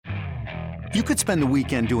You could spend the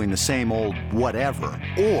weekend doing the same old whatever,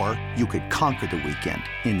 or you could conquer the weekend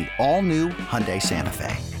in the all-new Hyundai Santa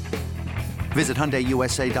Fe. Visit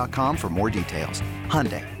HyundaiUSA.com for more details.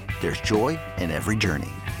 Hyundai, there's joy in every journey.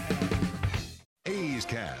 A's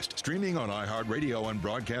Cast, streaming on iHeartRadio and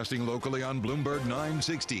broadcasting locally on Bloomberg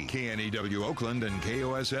 960, KNEW Oakland, and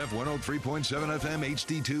KOSF 103.7 FM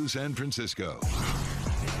HD2 San Francisco.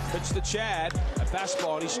 Pitch to Chad, a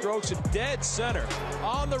fastball, and he strokes it dead center.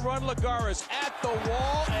 On the run, Lagares at the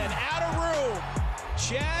wall and out of room.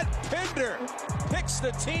 Chad Pinder picks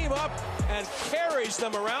the team up and carries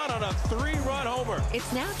them around on a 3-run homer.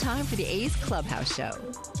 It's now time for the A's Clubhouse Show.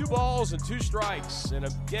 2 balls and 2 strikes. And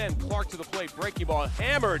again, Clark to the plate, breaking ball,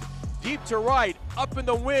 hammered deep to right, up in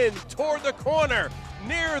the wind, toward the corner,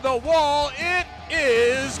 near the wall. It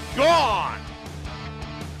is gone.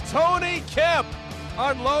 Tony Kemp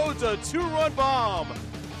unloads a 2-run bomb,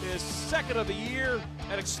 his second of the year,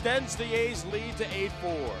 and extends the A's lead to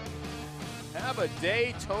 8-4. Have a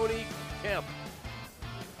day, Tony Kemp.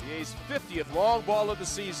 The A's 50th long ball of the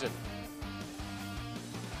season.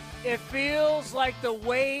 It feels like the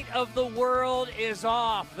weight of the world is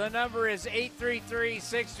off. The number is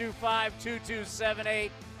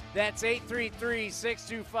 833-625-2278. That's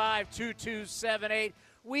 833-625-2278.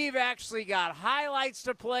 We've actually got highlights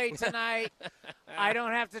to play tonight. I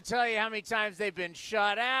don't have to tell you how many times they've been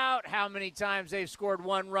shut out, how many times they've scored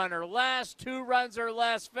 1 run or less, 2 runs or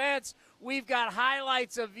less. Fence, we've got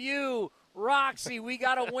highlights of you. Roxy, we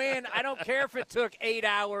got a win. I don't care if it took 8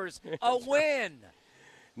 hours. A win.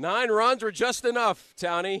 9 runs were just enough,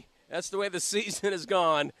 Townie. That's the way the season has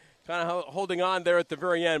gone. Kind of holding on there at the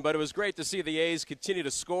very end. But it was great to see the A's continue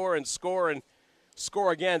to score and score and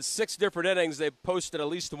score again. 6 different innings. They posted at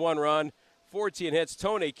least 1 run, 14 hits.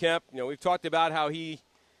 Tony Kemp, we've talked about how he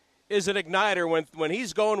is an igniter. When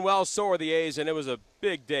he's going well, so are the A's, and it was a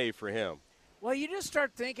big day for him. Well, you just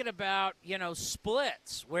start thinking about,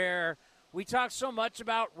 splits where we talk so much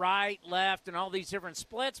about right, left, and all these different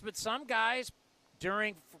splits, but some guys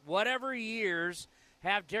during whatever years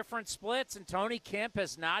have different splits, and Tony Kemp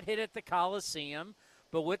has not hit at the Coliseum,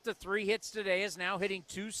 but with the 3 hits today is now hitting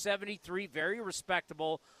 .273, very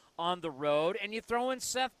respectable on the road. And you throw in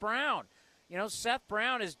Seth Brown. Seth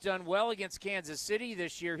Brown has done well against Kansas City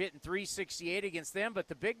this year, hitting .368 against them, but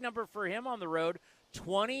the big number for him on the road,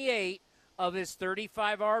 28 of his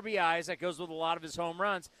 35 RBIs, that goes with a lot of his home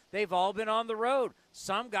runs, they've all been on the road.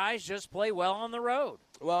 Some guys just play well on the road.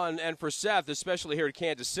 Well, and for Seth, especially here at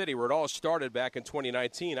Kansas City, where it all started back in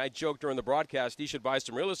 2019, I joked during the broadcast he should buy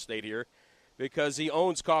some real estate here because he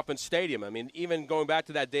owns Kauffman Stadium. I mean, even going back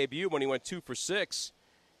to that debut when he went 2 for 6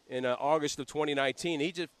 in August of 2019,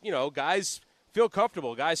 he just, guys feel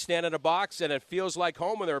comfortable. Guys stand in a box, and it feels like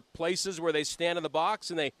home, and there are places where they stand in the box,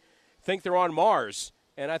 and they think they're on Mars.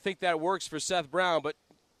 And I think that works for Seth Brown. But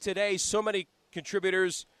today, so many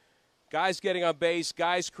contributors, guys getting on base,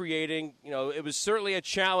 guys creating. It was certainly a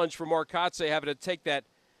challenge for Mark Kotsay having to take that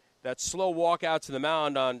slow walk out to the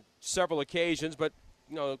mound on several occasions. But,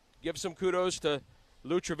 give some kudos to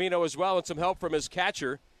Lou Trevino as well, and some help from his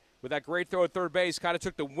catcher with that great throw at third base. Kind of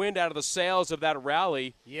took the wind out of the sails of that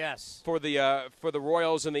rally. Yes. For the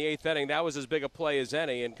Royals in the 8th inning. That was as big a play as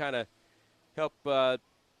any, and kind of helped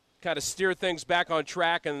steer things back on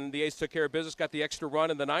track. And the A's took care of business, got the extra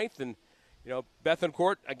run in the 9th, and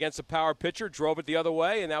Bethancourt against a power pitcher drove it the other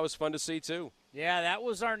way, and that was fun to see too. Yeah, that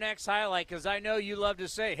was our next highlight, because I know you love to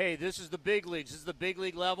say, hey, this is the big leagues, this is the big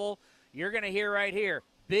league level. You're going to hear right here,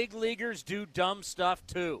 big leaguers do dumb stuff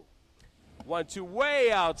too. 1-2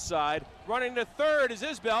 way outside. Running to third is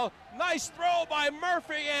Isbell. Nice throw by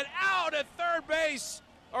Murphy, and out at third base.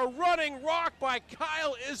 A running rock by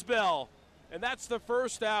Kyle Isbell. And that's the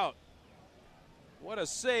first out. What a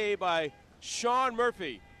save by Sean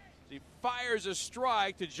Murphy. He fires a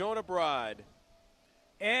strike to Jonah Bride.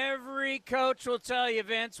 Every coach will tell you,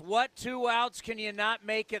 Vince, what 2 outs can you not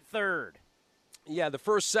make at third? Yeah, the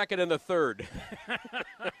first, second, and the third.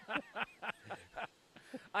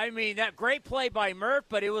 I mean, that great play by Murph,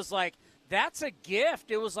 but it was like, that's a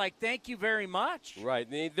gift. It was like, thank you very much. Right.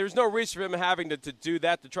 There's no reason for him having to do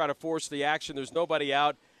that, to try to force the action. There's nobody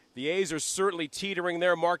out. The A's are certainly teetering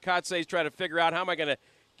there. Mark Kotsay is trying to figure out, how am I going to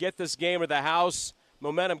get this game to the house?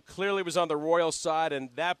 Momentum clearly was on the Royals side, and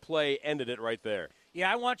that play ended it right there.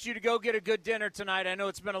 Yeah, I want you to go get a good dinner tonight. I know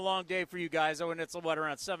it's been a long day for you guys. When it's,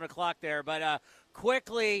 around 7 o'clock there. But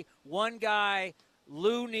quickly, one guy,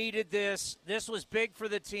 Lou needed this. This was big for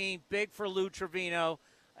the team, big for Lou Trevino.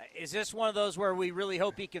 Is this one of those where we really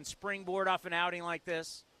hope he can springboard off an outing like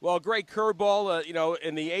this? Well, great curveball,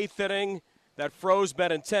 in the 8th inning that froze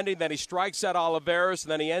Benintendi. Then he strikes out Olivares,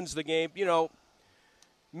 and then he ends the game.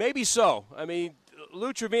 Maybe so. I mean,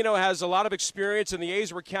 Lou Trivino has a lot of experience, and the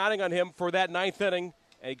A's were counting on him for that ninth inning.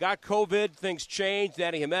 And he got COVID. Things changed.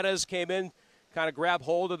 Danny Jimenez came in, kind of grabbed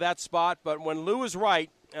hold of that spot. But when Lou is right,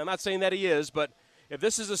 and I'm not saying that he is, but if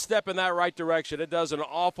this is a step in that right direction, it does an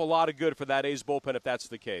awful lot of good for that A's bullpen if that's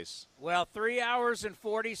the case. Well, 3 hours and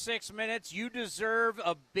 46 minutes. You deserve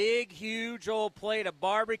a big, huge old plate of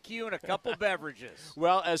barbecue and a couple beverages.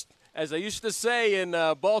 Well, as they used to say in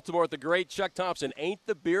Baltimore, the great Chuck Thompson, ain't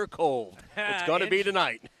the beer cold? It's going to be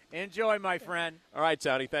tonight. Enjoy, my friend. All right,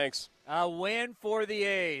 Tony, thanks. A win for the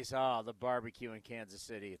A's. Oh, the barbecue in Kansas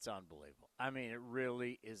City. It's unbelievable. I mean, it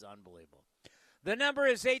really is unbelievable. The number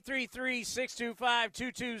is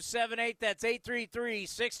 833-625-2278. That's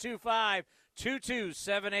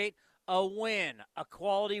 833-625-2278. A win, a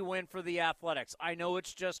quality win for the Athletics. I know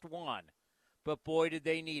it's just one, but boy, did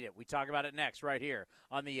they need it. We talk about it next right here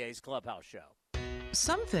on the A's Clubhouse Show.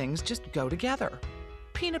 Some things just go together.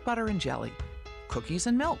 Peanut butter and jelly, cookies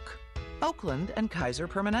and milk, Oakland and Kaiser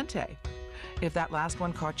Permanente. If that last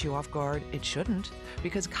one caught you off guard, it shouldn't,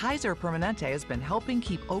 because Kaiser Permanente has been helping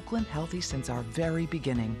keep Oakland healthy since our very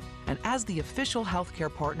beginning. And as the official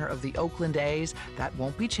healthcare partner of the Oakland A's, that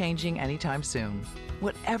won't be changing anytime soon.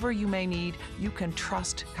 Whatever you may need, you can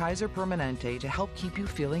trust Kaiser Permanente to help keep you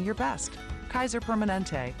feeling your best. Kaiser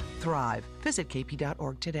Permanente. Thrive. Visit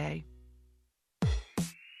kp.org today.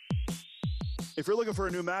 If you're looking for a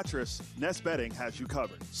new mattress, Nest Bedding has you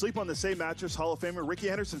covered. Sleep on the same mattress Hall of Famer Ricky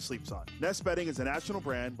Henderson sleeps on. Nest Bedding is a national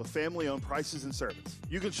brand with family-owned prices and service.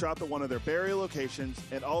 You can shop at one of their Barrie locations,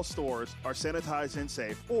 and all stores are sanitized and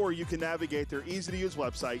safe, or you can navigate their easy-to-use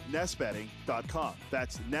website, nestbedding.com.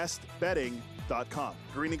 That's nestbedding.com.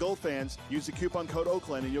 Green and gold fans, use the coupon code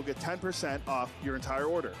Oakland and you'll get 10% off your entire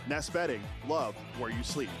order. Nest Bedding, love where you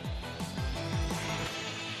sleep.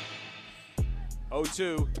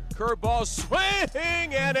 0-2, curveball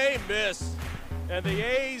swing and a miss. And the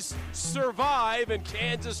A's survive in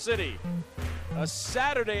Kansas City. A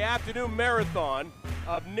Saturday afternoon marathon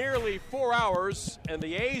of nearly 4 hours, and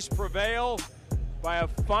the A's prevail by a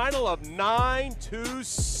final of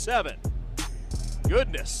 9-7.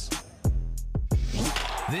 Goodness.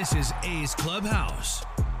 This is A's Clubhouse.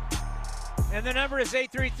 And the number is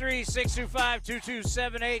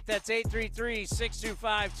 833-625-2278. That's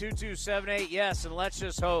 833-625-2278. Yes, and let's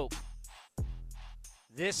just hope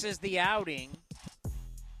this is the outing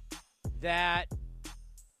that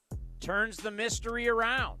turns the mystery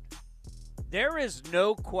around. There is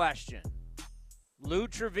no question Lou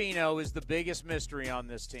Trivino is the biggest mystery on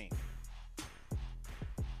this team.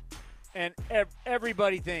 And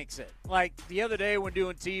everybody thinks it. Like the other day when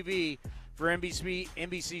doing TV for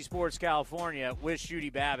NBC Sports California with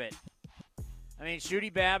Shooty Babbitt. I mean,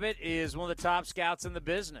 Shooty Babbitt is one of the top scouts in the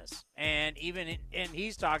business. And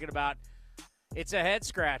he's talking about it's a head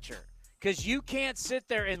scratcher. Because you can't sit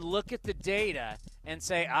there and look at the data and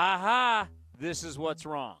say, aha, this is what's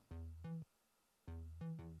wrong.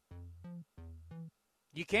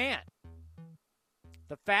 You can't.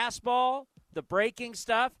 The fastball, the breaking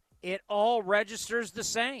stuff, it all registers the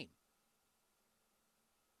same.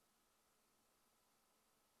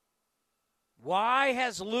 Why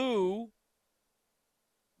has Lou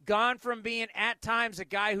gone from being at times a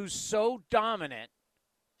guy who's so dominant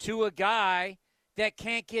to a guy that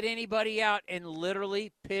can't get anybody out and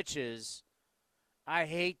literally pitches? I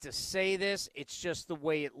hate to say this, it's just the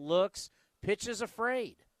way it looks. Pitches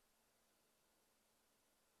afraid.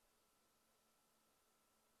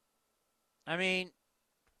 I mean,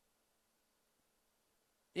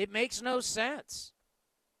 it makes no sense.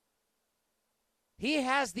 He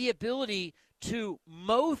has the ability to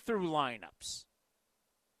mow through lineups.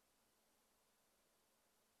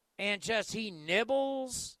 And just he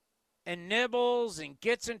nibbles and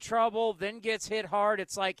gets in trouble, then gets hit hard.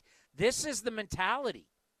 It's like, this is the mentality.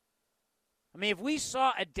 I mean, if we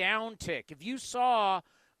saw a downtick, if you saw,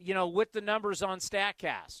 with the numbers on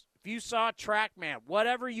StatCast, if you saw TrackMan,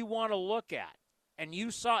 whatever you want to look at, and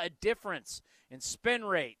you saw a difference in spin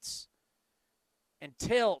rates and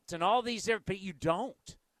tilt and all these different, but you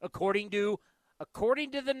don't. According to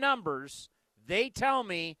the numbers, they tell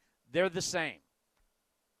me they're the same.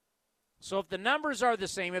 So if the numbers are the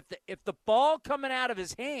same, if the ball coming out of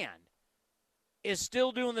his hand is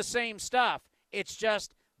still doing the same stuff, it's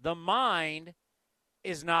just the mind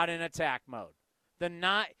is not in attack mode.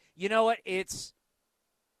 You know what?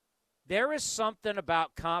 There is something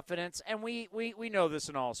about confidence, and we know this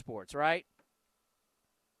in all sports, right?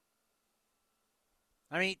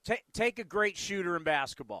 I mean, take a great shooter in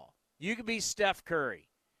basketball. You could be Steph Curry.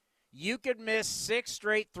 You could miss 6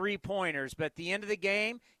 straight three-pointers, but at the end of the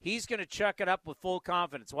game, he's going to chuck it up with full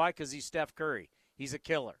confidence. Why? Because he's Steph Curry. He's a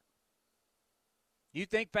killer. You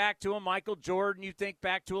think back to a Michael Jordan, you think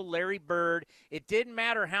back to a Larry Bird. It didn't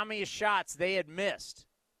matter how many shots they had missed.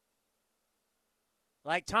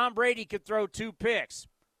 Like Tom Brady could throw 2 picks.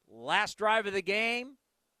 Last drive of the game,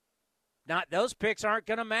 those picks aren't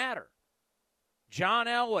going to matter. John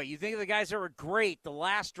Elway, you think of the guys that were great, the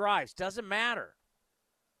last drives, doesn't matter.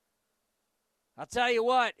 I'll tell you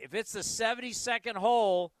what, if it's the 72nd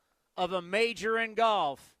hole of a major in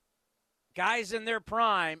golf, guys in their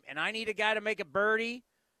prime, and I need a guy to make a birdie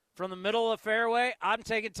from the middle of the fairway, I'm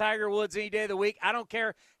taking Tiger Woods any day of the week. I don't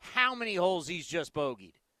care how many holes he's just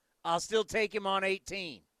bogeyed. I'll still take him on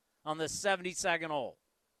 18 on the 72nd hole.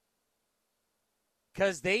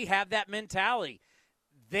 Because they have that mentality.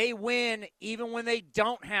 They win even when they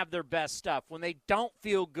don't have their best stuff, when they don't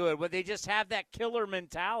feel good, when they just have that killer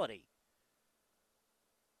mentality.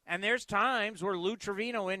 And there's times where Lou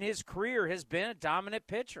Trevino in his career has been a dominant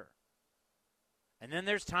pitcher. And then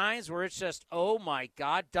there's times where it's just, oh my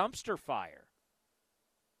God, dumpster fire.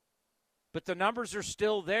 But the numbers are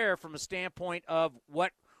still there from a standpoint of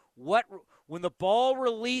what when the ball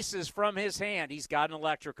releases from his hand, he's got an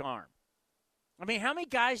electric arm. I mean, how many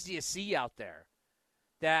guys do you see out there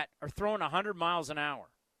that are throwing 100 miles an hour?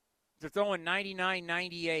 They're throwing 99,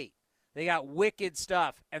 98. They got wicked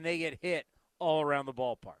stuff, and they get hit all around the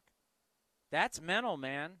ballpark. That's mental,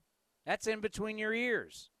 man. That's in between your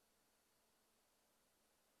ears.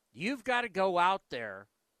 You've got to go out there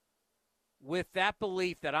with that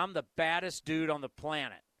belief that I'm the baddest dude on the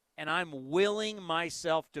planet, and I'm willing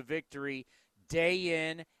myself to victory day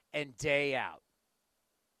in and day out.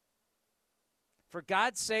 For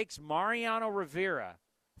God's sakes, Mariano Rivera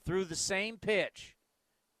threw the same pitch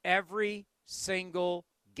every single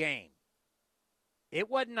game. It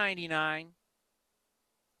wasn't 99.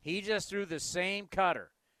 He just threw the same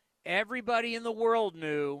cutter. Everybody in the world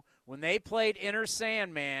knew when they played Enter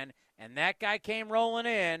Sandman and that guy came rolling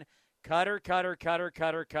in, cutter,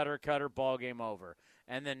 ball game over.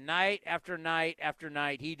 And then night after night after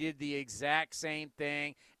night, he did the exact same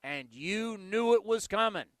thing, and you knew it was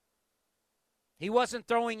coming. He wasn't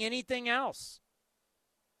throwing anything else.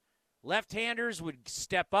 Left-handers would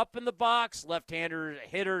step up in the box. Left-hander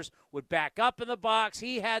hitters would back up in the box.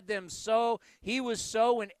 He had them he was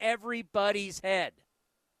so in everybody's head.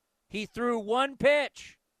 He threw one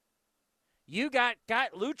pitch. You got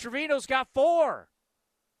Lou Trevino's got 4.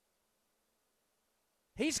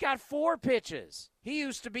 He's got 4 pitches. He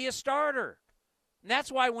used to be a starter. And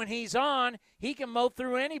that's why when he's on, he can mow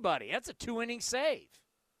through anybody. That's a 2-inning save.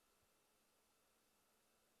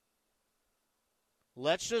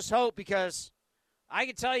 Let's just hope, because I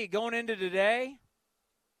can tell you going into today,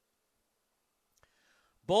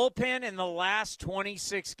 bullpen in the last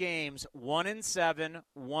 26 games, 1-7,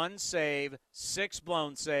 1 save, 6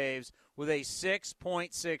 blown saves with a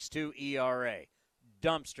 6.62 ERA.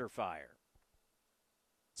 Dumpster fire.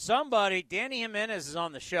 Somebody, Danny Jimenez is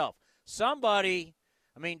on the shelf. Somebody,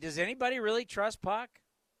 does anybody really trust Puck?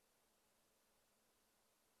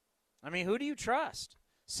 Who do you trust?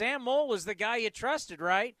 Sam Moll was the guy you trusted,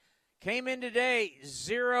 right? Came in today,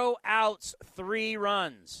 0 outs, 3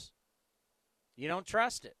 runs. You don't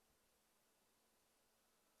trust it.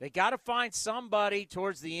 They got to find somebody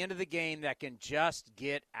towards the end of the game that can just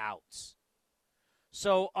get outs.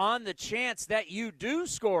 So on the chance that you do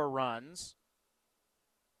score runs,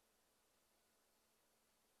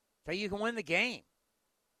 that you can win the game,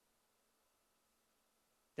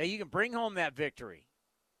 that you can bring home that victory.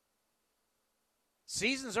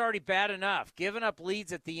 Season's already bad enough. Giving up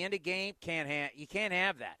leads at the end of game, you can't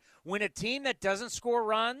have that. When a team that doesn't score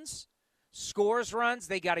runs scores runs,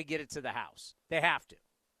 they got to get it to the house. They have to.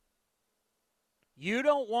 You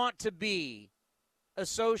don't want to be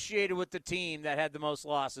associated with the team that had the most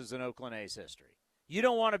losses in Oakland A's history. You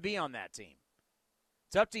don't want to be on that team.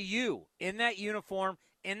 It's up to you in that uniform,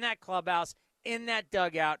 in that clubhouse, in that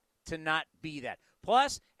dugout to not be that.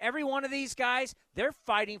 Plus, every one of these guys, they're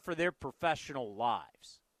fighting for their professional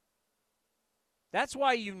lives. That's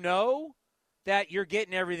why you know that you're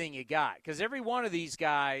getting everything you got, because every one of these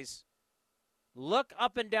guys, look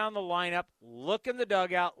up and down the lineup, look in the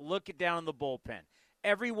dugout, look down in the bullpen.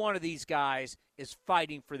 Every one of these guys is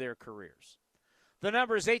fighting for their careers. The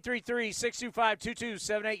number is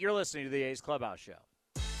 833-625-2278. You're listening to the A's Clubhouse Show.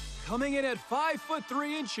 Coming in at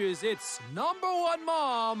 5'3", it's number 1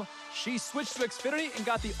 mom. She switched to Xfinity and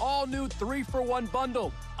got the all-new 3-for-1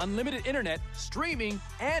 bundle. Unlimited internet, streaming,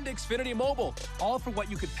 and Xfinity Mobile. All for what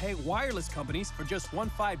you could pay wireless companies for just one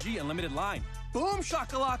 5G unlimited line. Boom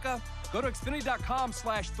shakalaka! Go to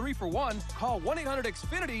Xfinity.com/3-for-1, call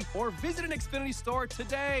 1-800-XFINITY, or visit an Xfinity store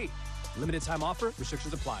today. Limited time offer.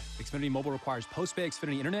 Restrictions apply. Xfinity Mobile requires post-pay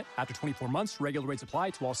Xfinity Internet. After 24 months, regular rates apply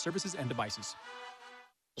to all services and devices.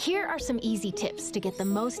 Here are some easy tips to get the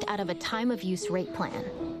most out of a time-of-use rate plan.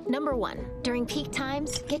 Number 1, during peak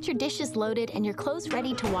times, get your dishes loaded and your clothes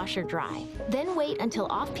ready to wash or dry. Then wait until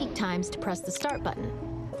off-peak times to press the start button.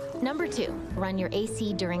 Number 2, run your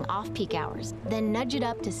AC during off-peak hours, then nudge it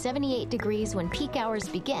up to 78 degrees when peak hours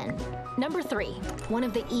begin. Number 3, one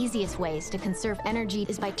of the easiest ways to conserve energy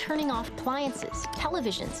is by turning off appliances,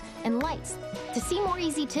 televisions, and lights. To see more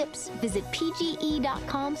easy tips, visit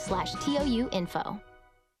pge.com/TOUinfo.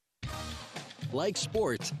 Like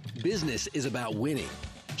sports, business is about winning.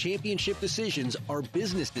 Championship decisions are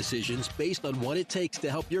business decisions based on what it takes to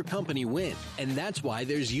help your company win. And that's why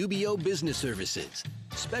there's UBO Business Services,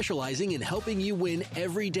 specializing in helping you win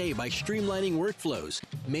every day by streamlining workflows,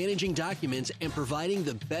 managing documents, and providing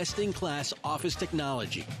the best-in-class office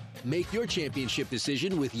technology. Make your championship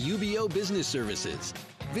decision with UBO Business Services.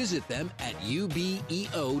 Visit them at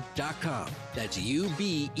ubeo.com. That's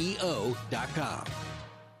ubeo.com.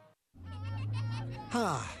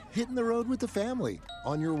 Hitting the road with the family.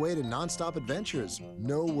 On your way to nonstop adventures.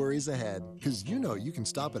 No worries ahead, because you know you can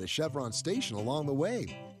stop at a Chevron station along the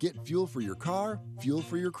way. Get fuel for your car, fuel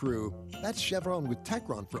for your crew. That's Chevron with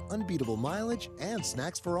Techron for unbeatable mileage and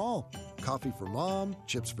snacks for all. Coffee for mom,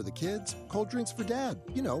 chips for the kids, cold drinks for dad.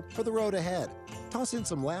 You know, for the road ahead. Toss in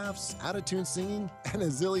some laughs, out-of-tune singing, and a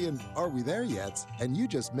zillion "Are we there yet?" And you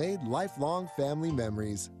just made lifelong family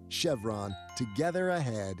memories. Chevron, together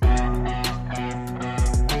ahead.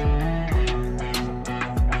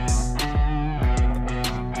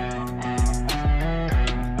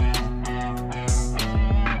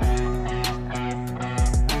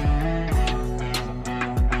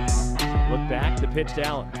 Look back, the pitch to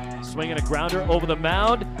Allen. Swinging a grounder over the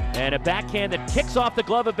mound, and a backhand that kicks off the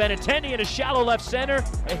glove of Benintendi in a shallow left center.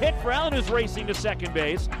 A hit for Allen, who's racing to second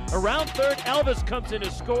base. Around third, Elvis comes in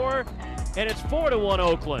to score, and it's 4-1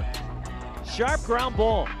 Oakland. Sharp ground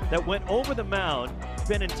ball that went over the mound.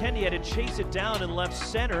 Benintendi had to chase it down in left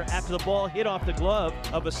center after the ball hit off the glove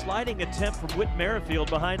of a sliding attempt from Whit Merrifield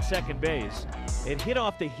behind second base. It hit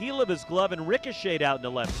off the heel of his glove and ricocheted out into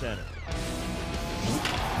left center.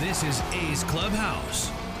 This is A's Clubhouse.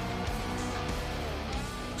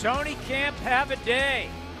 Tony Kemp, have a day.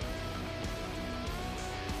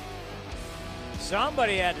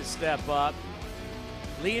 Somebody had to step up.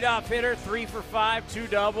 Leadoff hitter, 3 for 5, 2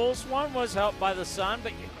 doubles. One was helped by the sun,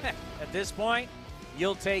 but at this point,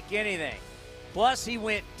 you'll take anything. Plus, he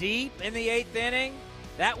went deep in the 8th inning.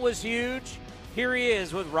 That was huge. Here he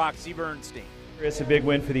is with Roxy Bernstein. It's a big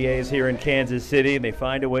win for the A's here in Kansas City, and they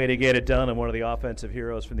find a way to get it done. And one of the offensive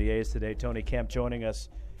heroes from the A's today, Tony Kemp, joining us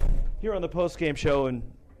here on the postgame show. And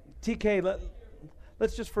TK,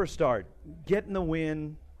 let's just first start. Getting the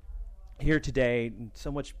win here today,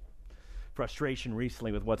 so much frustration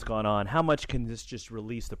recently with what's gone on. How much can this just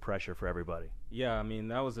release the pressure for everybody? Yeah, I mean,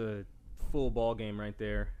 that was a full ball game right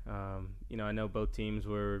there. I know both teams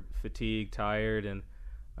were fatigued, tired, and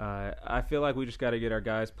I feel like we just got to get our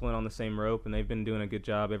guys pulling on the same rope, and they've been doing a good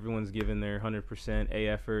job. Everyone's given their 100%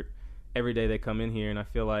 effort every day they come in here, and I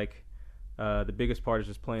feel like the biggest part is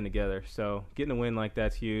just playing together. So getting a win like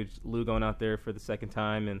that's huge. Lou going out there for the second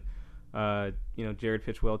time, and Jared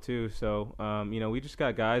pitched well too. So we just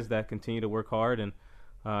got guys that continue to work hard, and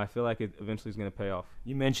I feel like it eventually is going to pay off.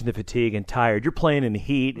 You mentioned the fatigue and tired. You're playing in the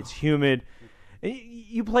heat. It's humid.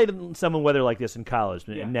 You played in some weather like this in college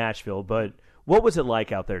in Nashville, but what was it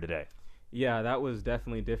like out there today? Yeah, that was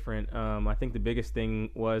definitely different. I think the biggest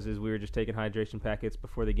thing is we were just taking hydration packets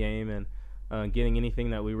before the game and getting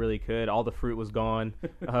anything that we really could. All the fruit was gone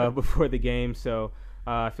before the game, so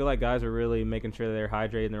I feel like guys are really making sure that they're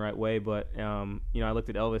hydrated in the right way. But I looked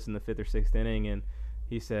at Elvis in the 5th or 6th inning, and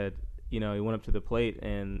he said, he went up to the plate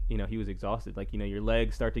and he was exhausted. Like your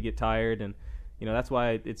legs start to get tired, and that's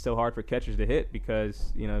why it's so hard for catchers to hit,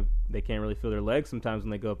 because they can't really feel their legs sometimes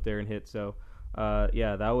when they go up there and hit. So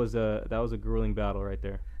that was a grueling battle right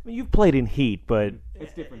there. I mean, you've played in heat, but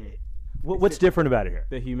it's different here. What's different about it here?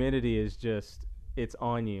 The humidity is it's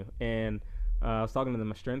on you. And I was talking to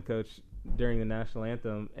my strength coach during the national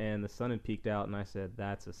anthem, and the sun had peeked out, and I said,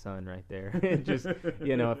 that's a sun right there. It just,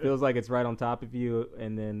 it feels like it's right on top of you,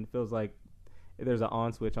 and then it feels like there's an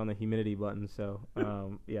on switch on the humidity button. So,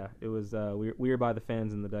 it was we were by the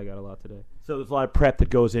fans in the dugout a lot today. So there's a lot of prep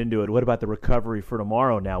that goes into it. What about the recovery for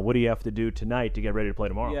tomorrow now? What do you have to do tonight to get ready to play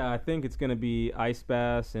tomorrow? Yeah, I think it's going to be ice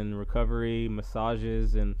baths and recovery,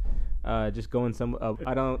 massages, and just going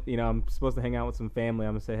I'm supposed to hang out with some family.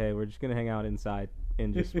 I'm going to say, hey, we're just going to hang out inside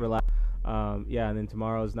and just relax. And then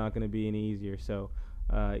tomorrow is not going to be any easier. So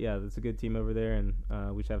yeah, it's a good team over there, and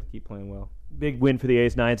we just have to keep playing well. Big win for the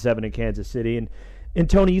A's, 9-7 in Kansas City. And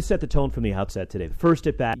Tony, you set the tone from the outset today. The first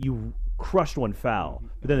at bat, you crushed one foul,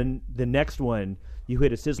 but then the next one, you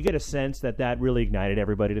hit a sizzle. You get a sense that really ignited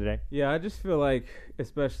everybody today? Yeah, I just feel like,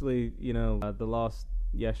 especially, the loss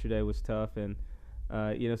yesterday was tough, and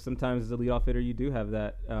sometimes as a leadoff hitter, you do have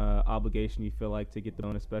that obligation, you feel like, to get the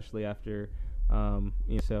bone, especially after,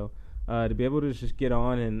 so to be able to just get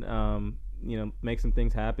on and, make some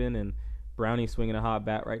things happen. And Brownie swinging a hot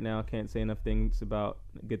bat right now. Can't say enough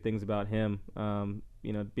good things about him.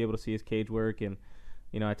 To be able to see his cage work, and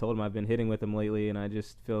I told him I've been hitting with him lately, and I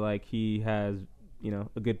just feel like he has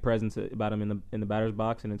a good presence about him in the batter's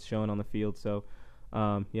box, and it's showing on the field. So,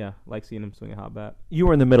 like seeing him swing a hot bat. You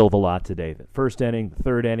were in the middle of a lot today. The first inning, the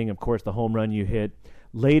third inning, of course, the home run you hit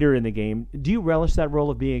later in the game. Do you relish that role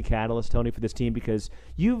of being a catalyst, Tony, for this team? Because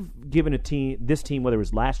you've given this team, whether it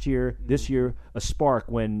was last year, this year, a spark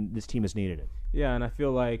when this team has needed it. Yeah, and I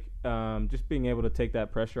feel like just being able to take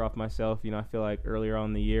that pressure off myself. I feel like earlier on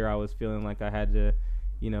in the year I was feeling like I had to,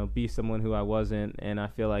 be someone who I wasn't, and I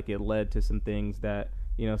feel like it led to some things that,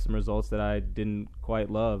 some results that I didn't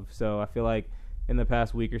quite love. So I feel like in the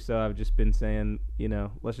past week or so I've just been saying,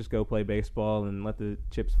 let's just go play baseball and let the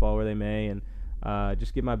chips fall where they may, and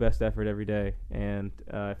just give my best effort every day. And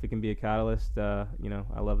if it can be a catalyst, I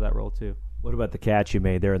love that role too. What about the catch you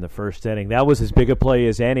made there in the first inning? That was as big a play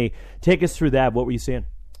as any. Take us through that. What were you seeing?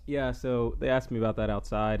 Yeah, so they asked me about that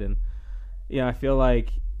outside, and I feel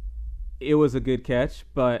like it was a good catch,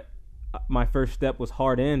 but my first step was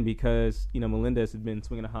hard in because, Melendez had been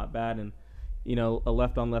swinging a hot bat, and, a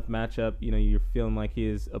left-on-left matchup, you're feeling like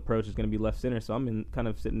his approach is going to be left center, so I'm kind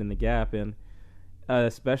of sitting in the gap, and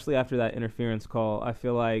especially after that interference call, I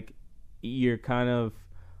feel like you're kind of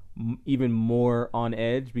even more on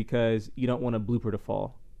edge because you don't want a blooper to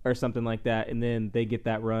fall or something like that, and then they get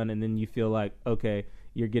that run, and then you feel like, okay,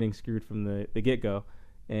 you're getting screwed from the get-go.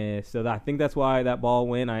 And so I think that's why that ball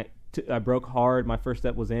went. I broke hard. My first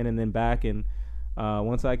step was in and then back, and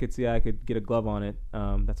once I could see I could get a glove on it,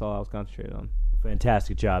 that's all I was concentrated on.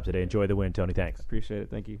 Fantastic job today. Enjoy the win, Tony. Thanks. Appreciate it.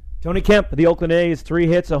 Thank you. Tony Kemp, the Oakland A's, 3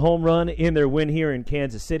 hits, a home run in their win here in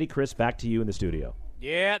Kansas City. Chris, back to you in the studio.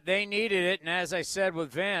 Yeah, they needed it, and as I said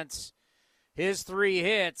with Vince, his 3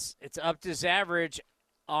 hits, it's upped his average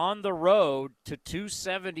on the road to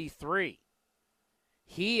 273.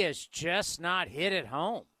 He has just not hit at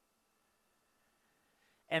home.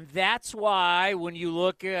 And that's why when you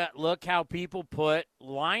look how people put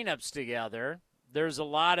lineups together, there's a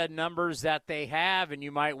lot of numbers that they have, and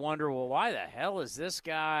you might wonder, well, why the hell is this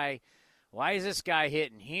guy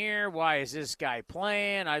hitting here? Why is this guy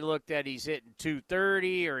playing? I looked at he's hitting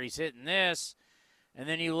 230 or he's hitting this. And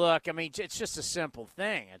then you look, it's just a simple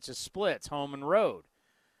thing. It's a splits, home and road.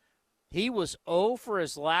 He was 0 for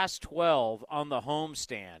his last 12 on the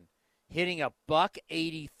homestand, hitting a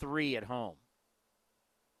 $183 at home.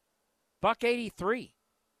 $183.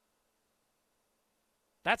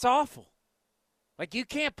 That's awful. Like, you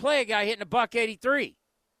can't play a guy hitting a $183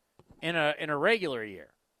 in a regular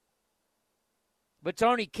year. But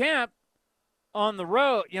Tony Kemp on the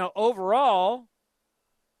road, overall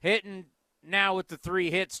hitting now with the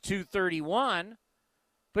 3 hits 231,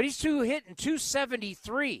 but he's hitting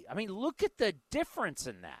 273. Look at the difference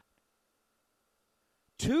in that.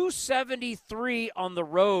 273 on the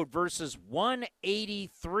road versus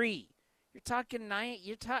 183. You're talking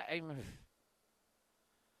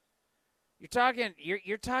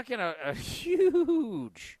a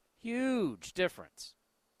huge, huge difference.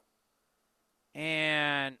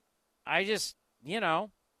 And I just,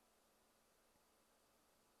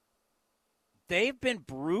 they've been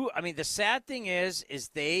brutal. The sad thing is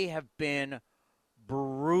they have been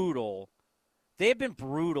brutal. They've been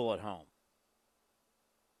brutal at home.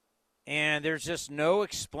 And there's just no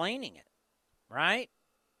explaining it, right?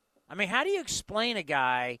 How do you explain a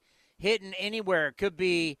guy hitting anywhere? It could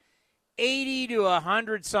be 80 to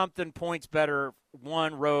 100-something points better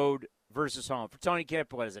one road versus home. For Tony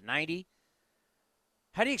Kemp, what is it, 90?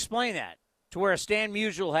 How do you explain that? To where Stan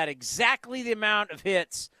Musial had exactly the amount of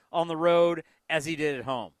hits on the road as he did at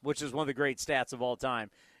home, which is one of the great stats of all time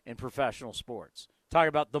in professional sports. Talk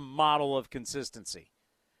about the model of consistency.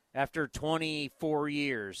 After 24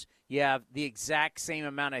 years, you have the exact same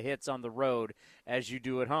amount of hits on the road as you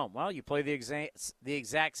do at home. Well, you play the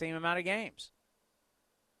exact same amount of games.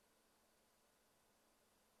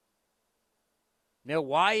 Now,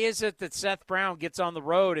 why is it that Seth Brown gets on the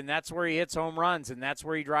road and that's where he hits home runs and that's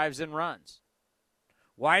where he drives in runs?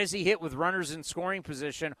 Why is he hit with runners in scoring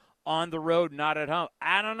position on the road, not at home?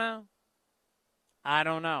 I don't know.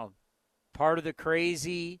 Part of the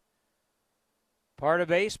crazy Part of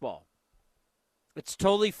baseball. It's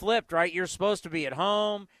totally flipped, right? You're supposed to be at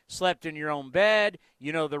home, slept in your own bed,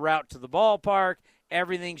 you know the route to the ballpark.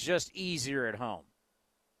 Everything's just easier at home.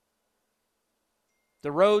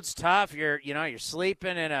 The road's tough. You're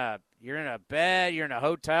sleeping you're in a bed, you're in a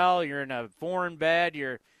hotel, you're in a foreign bed,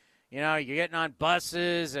 you're getting on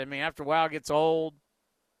buses. I mean, after a while it gets old.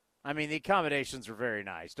 I mean, the accommodations are very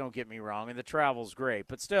nice, don't get me wrong, and the travel's great,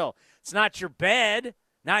 but still, it's not your bed,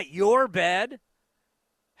 not your bed.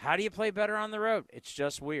 How do you play better on the road? It's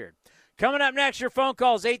just weird. Coming up next, your phone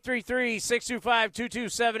calls,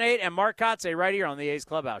 833-625-2278, and Mark Kotze right here on the A's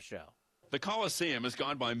Clubhouse Show. The Coliseum has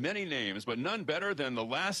gone by many names, but none better than the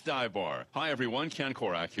Last Dive Bar. Hi, everyone. Ken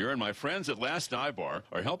Korak here, and my friends at Last Dive Bar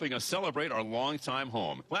are helping us celebrate our longtime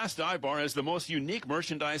home. Last Dive Bar has the most unique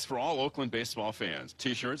merchandise for all Oakland baseball fans.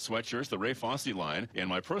 T-shirts, sweatshirts, the Ray Fosse line, and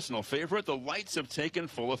my personal favorite, the lights have taken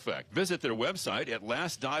full effect. Visit their website at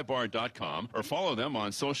lastdivebar.com or follow them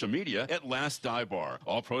on social media at Last Dive Bar.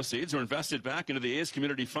 All proceeds are invested back into the A's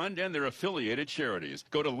Community Fund and their affiliated charities.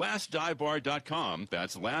 Go to lastdivebar.com.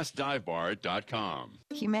 That's lastdivebar.com.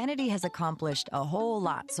 Humanity has accomplished a whole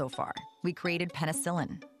lot so far. We created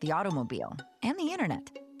penicillin, the automobile, and the internet,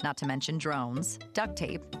 not to mention drones, duct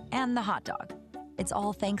tape, and the hot dog. It's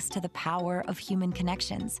all thanks to the power of human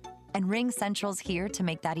connections. And RingCentral's here to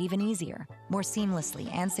make that even easier, more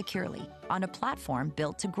seamlessly and securely, on a platform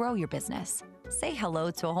built to grow your business. Say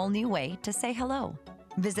hello to a whole new way to say hello.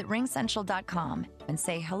 Visit ringcentral.com and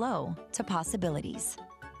say hello to possibilities.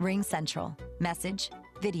 RingCentral. Message,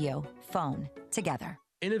 video, phone, together.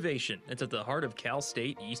 Innovation that's at the heart of Cal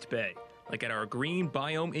State East Bay, like at our Green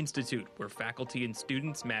Biome Institute, where faculty and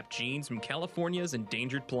students map genes from California's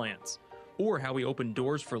endangered plants. Or how we open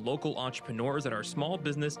doors for local entrepreneurs at our Small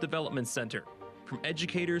Business Development Center. From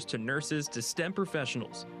educators to nurses to STEM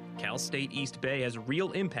professionals, Cal State East Bay has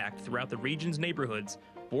real impact throughout the region's neighborhoods,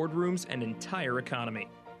 boardrooms, and entire economy.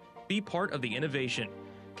 Be part of the innovation.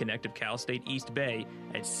 Connect with Cal State East Bay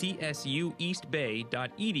at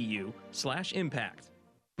csueastbay.edu/impact.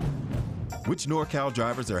 Which NorCal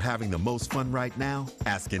drivers are having the most fun right now?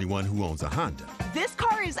 Ask anyone who owns a Honda. This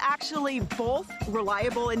car is actually both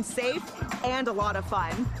reliable and safe and a lot of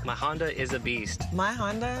fun. My Honda is a beast. My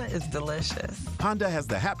Honda is delicious. Honda has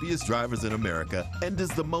the happiest drivers in America and is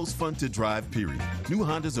the most fun to drive, period. New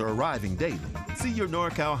Hondas are arriving daily. See your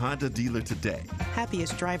NorCal Honda dealer today.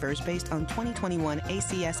 Happiest drivers based on 2021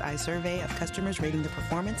 ACSI survey of customers rating the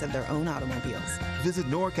performance of their own automobiles. Visit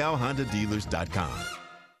NorCalHondaDealers.com.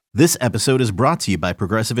 This episode is brought to you by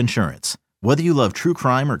Progressive Insurance. Whether you love true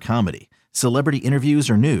crime or comedy, celebrity interviews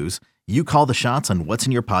or news, you call the shots on what's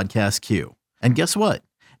in your podcast queue. And guess what?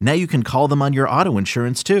 Now you can call them on your auto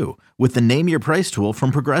insurance too with the Name Your Price tool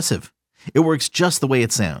from Progressive. It works just the way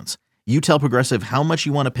it sounds. You tell Progressive how much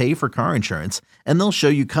you want to pay for car insurance, and they'll show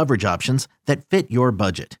you coverage options that fit your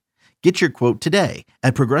budget. Get your quote today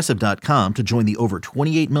at Progressive.com to join the over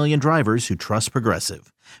 28 million drivers who trust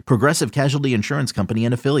Progressive. Progressive Casualty Insurance Company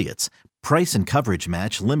and Affiliates. Price and coverage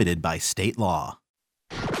match limited by state law.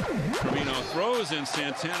 Trevino throws and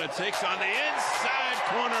Santana takes on the inside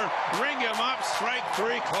corner. Ring him up. Strike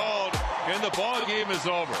three called, and the ball game is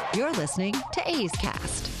over. You're listening to A's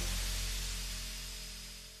Cast.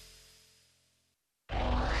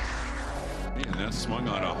 And that's swung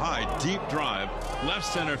on a high, deep drive. Left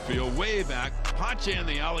center field, way back. Pache in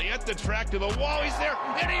the alley, at the track to the wall. He's there,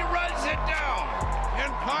 and he runs it down.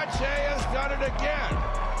 And Pache has done it again.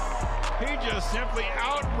 He just simply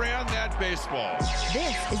outran that baseball.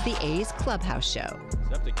 This is the A's Clubhouse Show.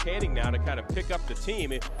 It's up to Canning now to kind of pick up the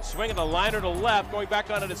team. Swinging the liner to left, going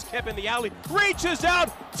back on it is Kip in the alley. Reaches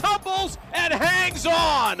out, tumbles, and hangs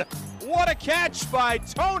on. What a catch by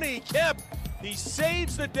Tony Kip. He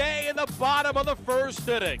saves the day in the bottom of the first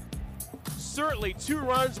inning. Certainly 2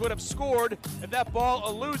 runs would have scored if that ball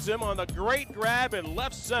eludes him on the great grab in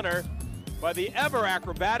left center by the ever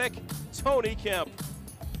acrobatic Tony Kemp.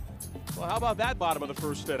 Well, how about that bottom of the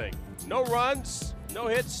first inning? No runs, no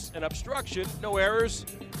hits, an obstruction, no errors.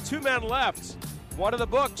 2 men left. One of the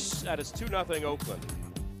books. That is 2-0 Oakland.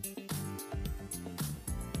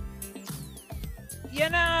 You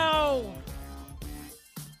know,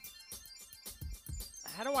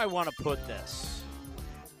 how do I want to put this?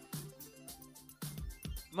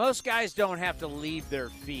 Most guys don't have to leave their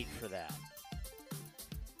feet for that.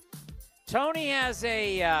 Tony has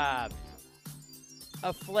a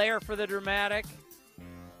flair for the dramatic.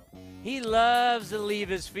 He loves to leave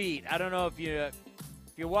his feet. I don't know if you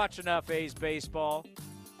watch enough A's baseball.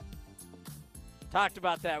 Talked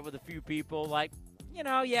about that with a few people. Like, you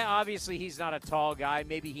know, yeah, obviously he's not a tall guy.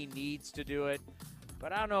 Maybe he needs to do it.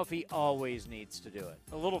 but I don't know if he always needs to do it.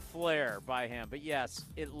 A little flair by him, but yes,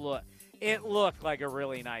 it looked like a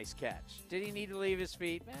really nice catch. Did he need to leave his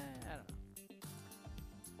feet? I don't know.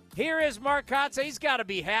 Here is Mark Kotsay. He's got to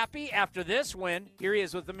be happy after this win. Here he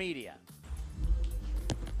is with the media.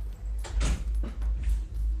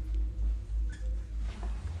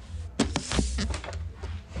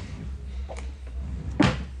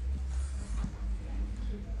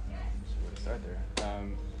 Start there.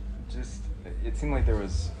 It seemed like there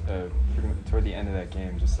was pretty much toward the end of that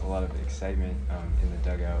game just a lot of excitement in the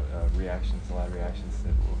dugout, a lot of reactions to what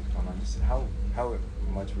was going on. Just how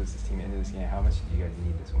much was this team into this game? How much did you guys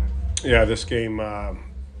need this win? Yeah, this game,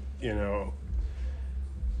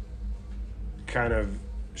 kind of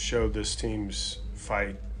showed this team's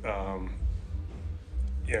fight.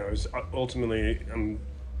 It was ultimately, I'm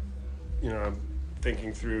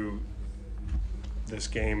thinking through this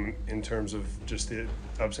game in terms of just the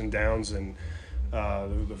ups and downs, and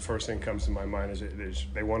the first thing comes to my mind is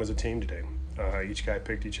they won as a team today. Each guy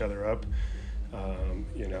picked each other up.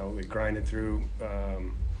 We grinded through,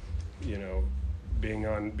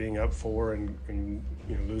 being up 4 and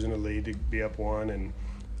losing a lead to be up 1, and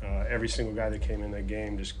every single guy that came in that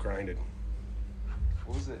game just grinded.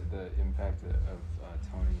 What was the impact of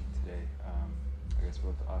Tony today? I guess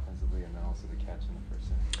both offensively and then also the catch in the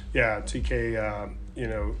first inning. Yeah, TK,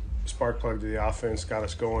 spark plug to the offense, got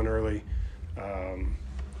us going early.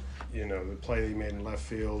 The play that he made in left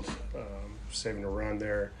field, saving a run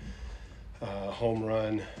there, home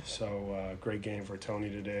run. So great game for Tony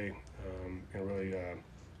today, and really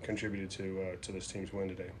contributed to this team's win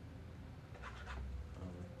today.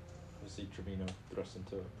 Obviously, Trevino thrust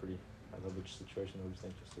into a pretty high-leverage situation. What do you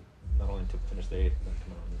think, just to not only to finish the 8th, but then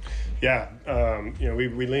come out? Yeah,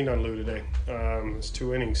 we leaned on Lou today. It's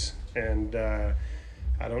 2 innings, and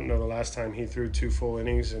I don't know the last time he threw 2 full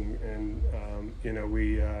innings, and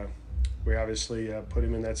we obviously put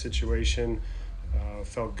him in that situation.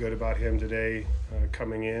 Felt good about him today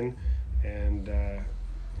coming in, and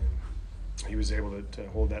he was able to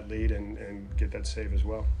hold that lead and get that save as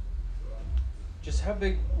well. Just how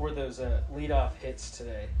big were those leadoff hits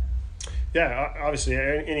today? Yeah, obviously,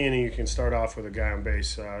 any inning you can start off with a guy on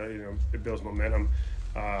base. It builds momentum.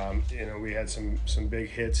 We had some big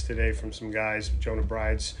hits today from some guys. Jonah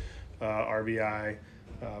Bride's RBI,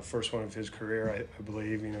 first one of his career, I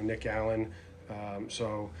believe. Nick Allen.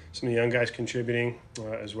 So some of the young guys contributing,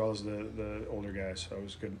 as well as the older guys. So it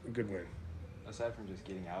was a good win. Aside from just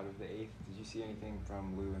getting out of the 8th, did you see anything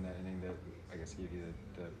from Lou in that inning that I guess gave you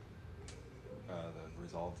the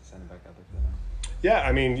resolve to send him back out there for the night? Yeah,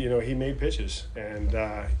 I mean, he made pitches, and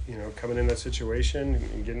coming in that situation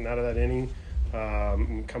and getting out of that inning,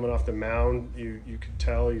 coming off the mound, you could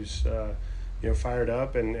tell he was fired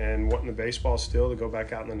up and wanting the baseball still to go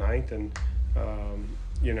back out in the 9th, and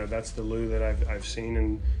that's the Lou that I've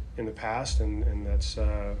seen in the past, and that's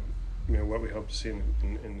what we hope to see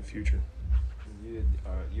in the future. You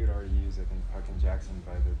had already used, I think, Huck and Jackson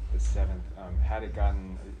by the 7th. Had it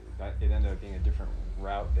gotten, it ended up being a different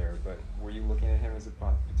route there, but were you looking at him as a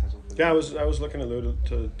potential? Yeah, I was looking at Lou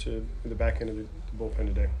to the back end of the bullpen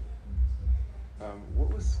today.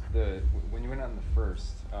 What was when you went out in the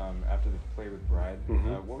first after the play with Bride?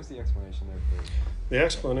 Mm-hmm. What was the explanation there for? The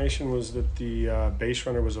explanation was that the base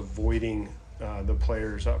runner was avoiding the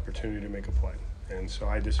player's opportunity to make a play, and so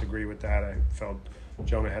I disagree with that. I felt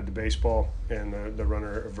Jonah had the baseball, and the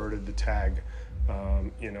runner averted the tag.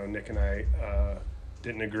 Nick and I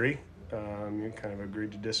didn't agree. Kind of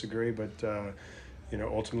agreed to disagree, but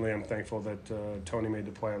ultimately I'm thankful that Tony made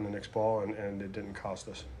the play on the next ball, and it didn't cost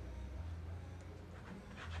us.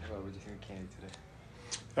 What did you think of Candy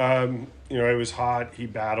today? It was hot. He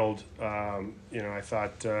battled. I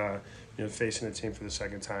thought facing the team for the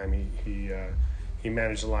second time, he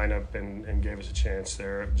managed the lineup and gave us a chance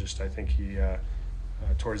there. I think he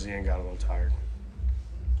towards the end got a little tired.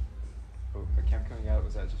 Kemp coming out,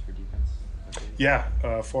 was that just for defense? Yeah,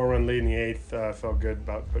 4-run lead in the 8th. Felt good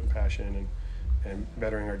about putting passion and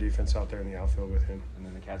bettering our defense out there in the outfield with him. And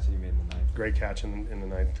then the catch that he made in the 9th. Great catch in the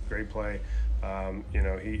 9th. Great play.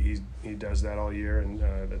 He does that all year, and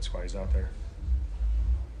that's why he's out there.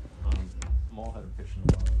 Maul hadn't pitched in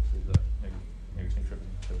a while. Is that maybe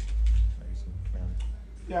contributing to maybe some command?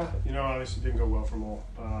 Yeah, obviously didn't go well for Maul.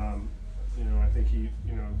 I think he,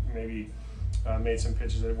 maybe made some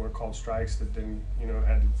pitches that weren't called strikes that then,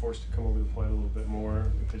 had to force to come over the plate a little bit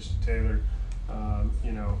more. The pitch to Taylor,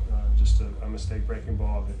 just a mistake-breaking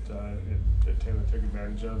ball that Taylor took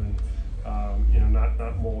advantage of, and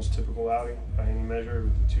not Mole's typical outing by any measure.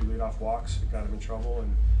 With the 2 leadoff walks, it got him in trouble,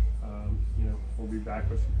 and we'll be back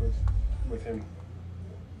with him.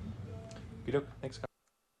 Good. Thanks, Scott.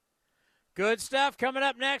 Good stuff coming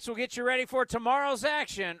up next. We'll get you ready for tomorrow's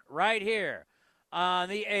action right here on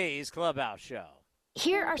the A's Clubhouse Show.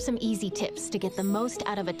 Here are some easy tips to get the most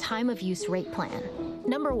out of a time-of-use rate plan.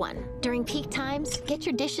 Number 1, during peak times, get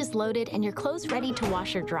your dishes loaded and your clothes ready to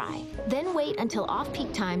wash or dry. Then wait until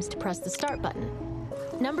off-peak times to press the start button.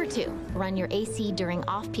 Number 2, run your AC during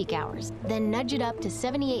off-peak hours, then nudge it up to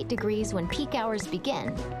 78 degrees when peak hours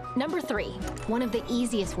begin. Number 3, one of the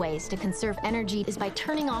easiest ways to conserve energy is by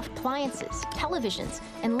turning off appliances, televisions,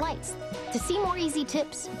 and lights. To see more easy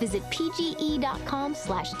tips, visit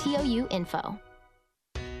pge.com/TOU info.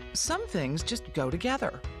 Some things just go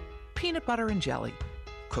together. Peanut butter and jelly,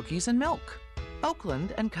 cookies and milk,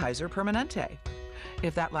 Oakland and Kaiser Permanente.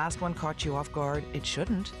 If that last one caught you off guard, it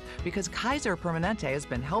shouldn't, because Kaiser Permanente has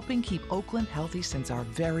been helping keep Oakland healthy since our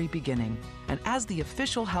very beginning. And as the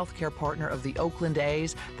official healthcare partner of the Oakland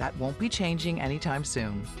A's, that won't be changing anytime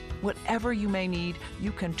soon. Whatever you may need,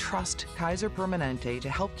 you can trust Kaiser Permanente to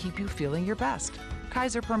help keep you feeling your best.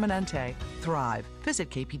 Kaiser Permanente. Thrive. Visit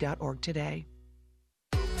kp.org today.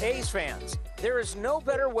 A's fans, there is no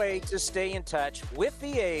better way to stay in touch with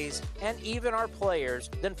the A's and even our players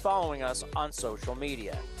than following us on social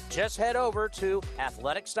media. Just head over to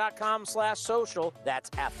athletics.com/social. That's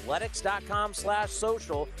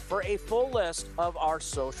athletics.com/social for a full list of our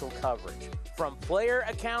social coverage, from player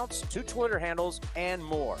accounts to Twitter handles and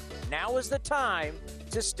more. Now is the time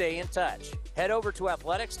to stay in touch. Head over to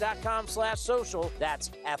athletics.com/social. That's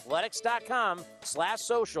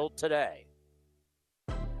athletics.com/social today.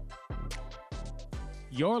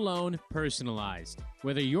 Your loan personalized.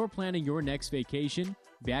 Whether you're planning your next vacation,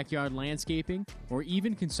 backyard landscaping, or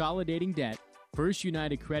even consolidating debt, First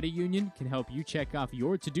United Credit Union can help you check off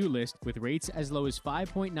your to-do list with rates as low as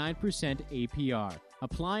 5.9% APR.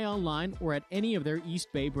 Apply online or at any of their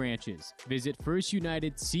East Bay branches. Visit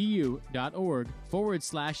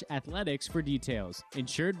firstunitedcu.org/athletics for details.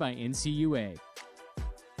 Insured by NCUA.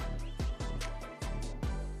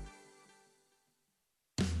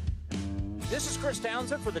 This is Chris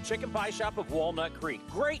Townsend for the Chicken Pie Shop of Walnut Creek.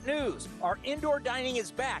 Great news! Our indoor dining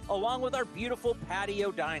is back, along with our beautiful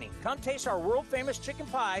patio dining. Come taste our world-famous chicken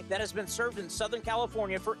pie that has been served in Southern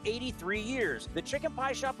California for 83 years. The Chicken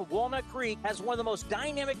Pie Shop of Walnut Creek has one of the most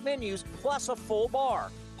dynamic menus, plus a full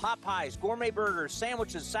bar. Pot pies, gourmet burgers,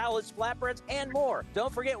 sandwiches, salads, flatbreads, and more.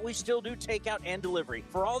 Don't forget, we still do takeout and delivery.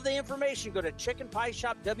 For all the information, go to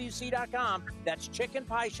chickenpieshopwc.com. That's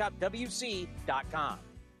chickenpieshopwc.com.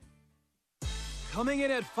 Coming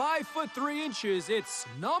in at 5'3", it's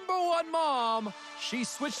number one mom. She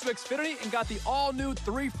switched to Xfinity and got the all-new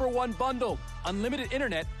 3-for-1 bundle. Unlimited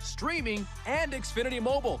internet, streaming, and Xfinity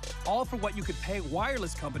Mobile. All for what you could pay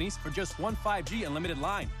wireless companies for just one 5G unlimited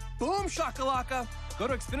line. Boom shakalaka! Go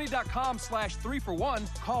to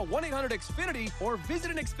Xfinity.com/3-for-1, call 1-800-XFINITY, or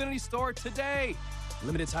visit an Xfinity store today.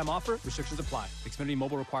 Limited time offer, restrictions apply. Xfinity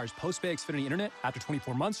Mobile requires post-pay Xfinity internet. After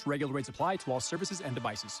 24 months, regular rates apply to all services and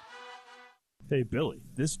devices. Hey Billy,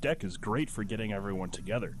 this deck is great for getting everyone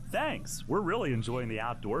together. Thanks. We're really enjoying the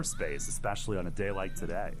outdoor space, especially on a day like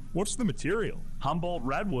today. What's the material? Humboldt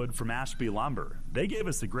Redwood from Ashby Lumber. They gave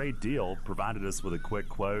us a great deal, provided us with a quick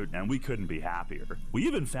quote, and we couldn't be happier. We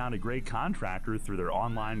even found a great contractor through their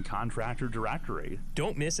online contractor directory.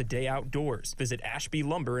 Don't miss a day outdoors. Visit Ashby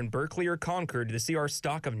Lumber in Berkeley or Concord to see our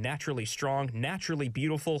stock of naturally strong, naturally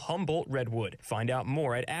beautiful Humboldt Redwood. Find out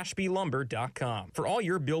more at ashbylumber.com for all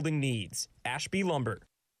your building needs. Ashby Lumber.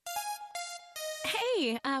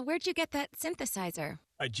 Hey, where'd you get that synthesizer?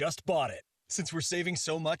 I just bought it. Since we're saving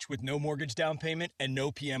so much with no mortgage down payment and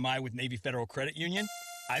no PMI with Navy Federal Credit Union,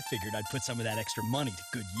 I figured I'd put some of that extra money to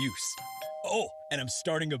good use. Oh, and I'm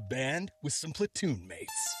starting a band with some platoon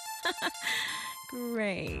mates.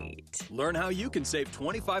 Great. Learn how you can save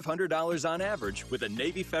 $2,500 on average with a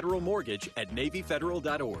Navy Federal mortgage at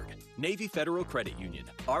NavyFederal.org. Navy Federal Credit Union.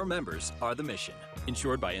 Our members are the mission.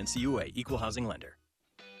 Insured by NCUA, Equal Housing Lender.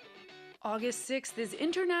 August 6th is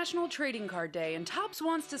International Trading Card Day, and Topps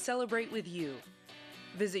wants to celebrate with you.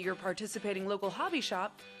 Visit your participating local hobby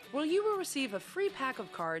shop, where you will receive a free pack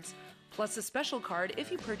of cards, plus a special card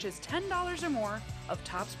if you purchase $10 or more of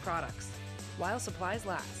Topps products, while supplies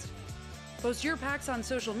last. Post your packs on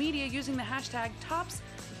social media using the hashtag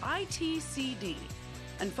ToppsITCD,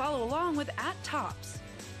 and follow along with @Topps.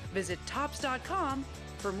 Visit Topps.com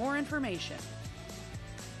for more information.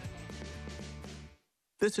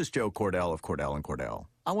 This is Joe Cordell of Cordell & Cordell.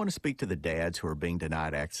 I want to speak to the dads who are being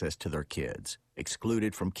denied access to their kids,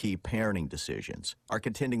 excluded from key parenting decisions, are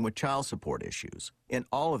contending with child support issues. In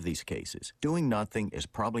all of these cases, doing nothing is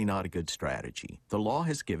probably not a good strategy. The law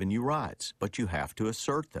has given you rights, but you have to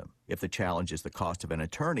assert them. If the challenge is the cost of an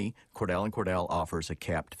attorney, Cordell & Cordell offers a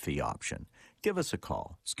capped fee option. Give us a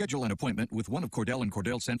call. Schedule an appointment with one of Cordell &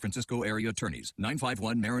 Cordell San Francisco area attorneys.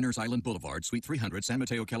 951 Mariners Island Boulevard, Suite 300, San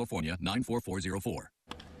Mateo, California, 94404.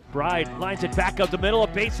 Bride lines it back up the middle, a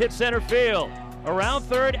base hit center field. Around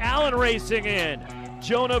third, Allen racing in.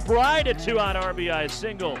 Jonah Bride, a 2-out RBI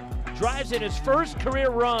single. Drives in his first career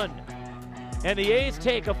run. And the A's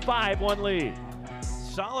take a 5-1 lead.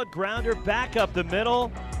 Solid grounder back up the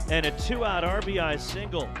middle, and a 2-out RBI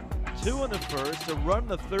single. 2 in the first, a run in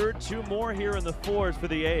the third, 2 more here in the fourth for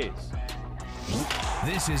the A's.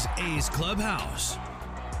 This is A's Clubhouse.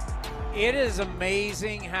 It is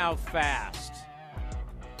amazing how fast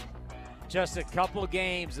just a couple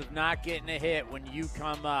games of not getting a hit when you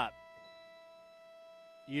come up,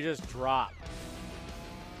 you just drop.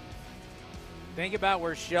 Think about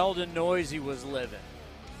where Sheldon Noisy was living.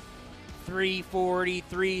 340,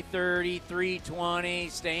 330, 320,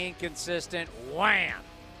 staying consistent. Wham!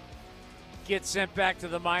 Gets sent back to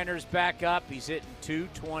the minors, back up. He's hitting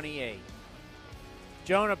 228.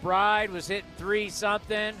 Jonah Bride was hitting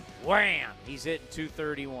 3-something. Wham! He's hitting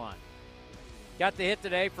 231. Got the hit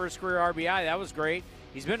today, first career RBI. That was great.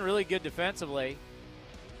 He's been really good defensively.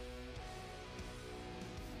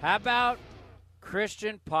 How about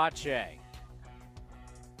Christian Pache?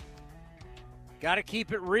 Got to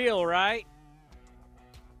keep it real, right?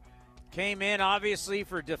 Came in, obviously,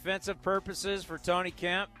 for defensive purposes for Tony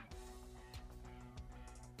Kemp.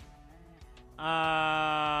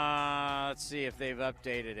 Let's see if they've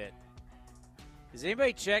updated it. Has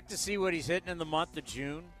anybody checked to see what he's hitting in the month of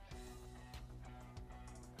June?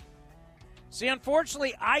 See,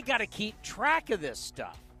 unfortunately, I got to keep track of this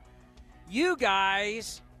stuff. You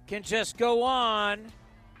guys can just go on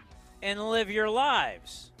and live your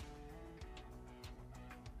lives.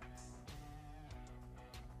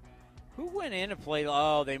 Who went in and played?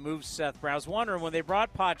 Oh, they moved Seth Brown. I was wondering when they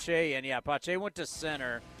brought Pache in. Yeah, Pache went to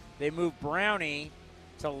center. They moved Brownie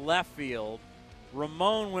to left field.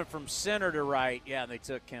 Ramon went from center to right. Yeah, and they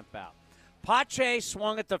took Kemp out. Pache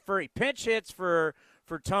swung at the first. Pinch hits for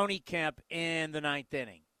Tony Kemp in the 9th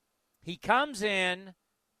inning. He comes in,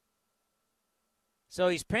 so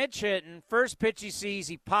he's pinch hitting. First pitch he sees,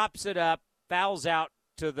 he pops it up, fouls out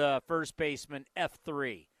to the first baseman,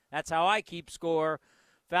 F3. That's how I keep score.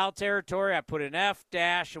 Foul territory, I put an F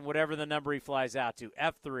dash and whatever the number he flies out to,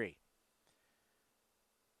 F3.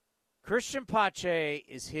 Christian Pache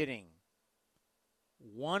is hitting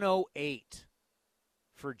 108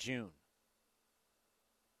 for June.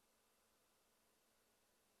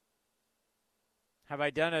 Have I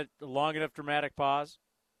done a long enough dramatic pause?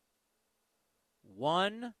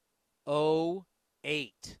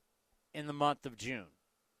 108 in the month of June.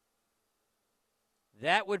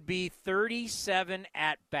 That would be 37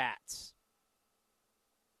 at-bats.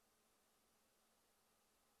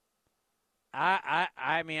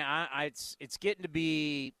 It's getting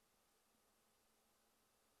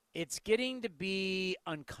to be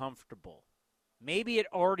uncomfortable. Maybe it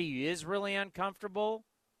already is really uncomfortable.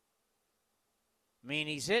 I mean,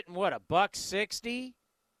 he's hitting, what, $160?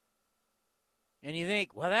 And you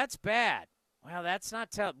think, well, that's bad. Well, that's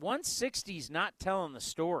not telling. 160's not telling the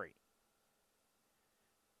story.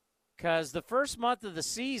 Because the first month of the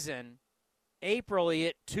season, April, he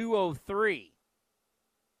hit 203.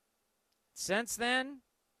 Since then,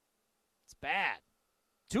 it's bad.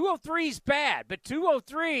 203's bad, but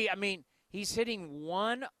 203, I mean, he's hitting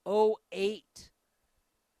 108.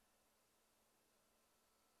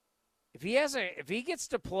 If he gets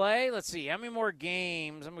to play, let's see, how many more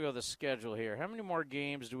games? I'm going to go to the schedule here. How many more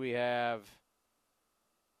games do we have?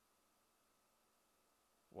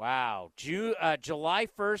 Wow. July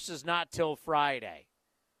 1st is not till Friday.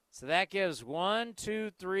 So that gives 5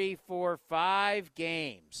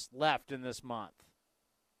 games left in this month.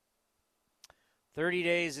 30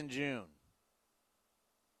 days in June.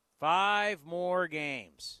 5 more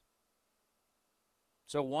games.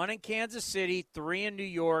 So 1 in Kansas City, 3 in New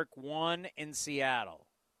York, 1 in Seattle.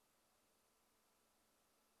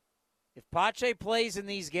 If Pache plays in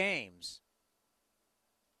these games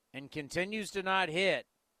and continues to not hit,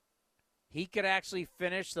 he could actually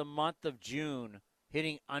finish the month of June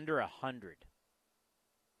hitting under 100.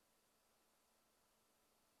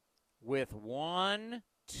 With 1,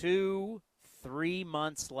 2, 3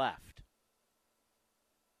 months left.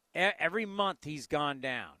 Every month he's gone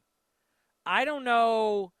down. I don't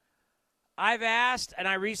know. I've asked, and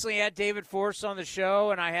I recently had David Force on the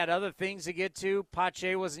show, and I had other things to get to.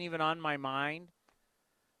 Pache wasn't even on my mind.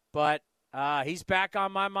 But he's back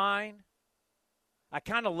on my mind. I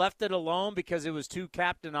kind of left it alone because it was too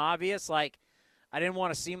Captain Obvious. Like, I didn't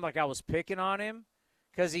want to seem like I was picking on him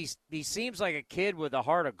because he seems like a kid with a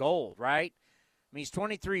heart of gold, right? I mean, he's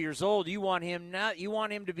 23 years old. You want him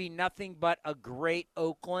to be nothing but a great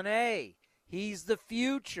Oakland A. He's the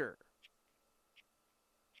future.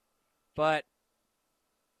 But,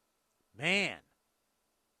 man,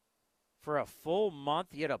 for a full month,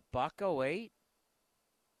 you had a $1.08?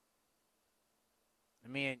 I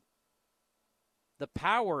mean, the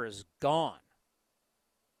power is gone.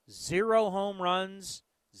 0 home runs,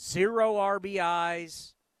 0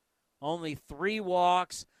 RBIs, only 3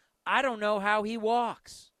 walks. I don't know how he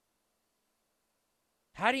walks.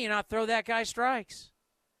 How do you not throw that guy strikes?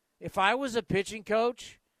 If I was a pitching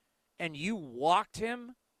coach and you walked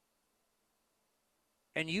him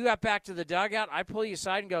and you got back to the dugout, I'd pull you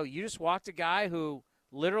aside and go, you just walked a guy who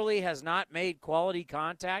literally has not made quality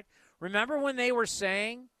contact. Remember when they were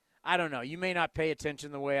saying, I don't know, you may not pay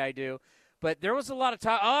attention the way I do, but there was a lot of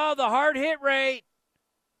talk, the hard hit rate.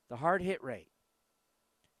 The hard hit rate.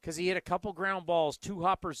 Because he hit a couple ground balls, 2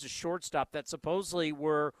 hoppers to shortstop that supposedly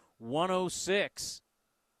were 106.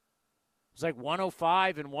 It was like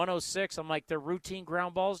 105 and 106. I'm like, they're routine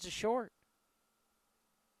ground balls to short.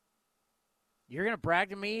 You're going to brag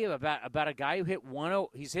to me about a guy who hit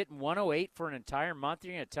he's hitting 108 for an entire month.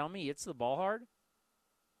 You're going to tell me it's the ball hard?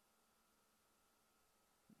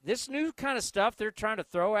 This new kind of stuff they're trying to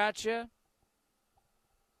throw at you,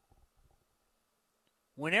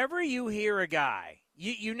 whenever you hear a guy,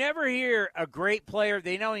 you never hear a great player,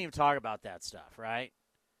 they don't even talk about that stuff, right?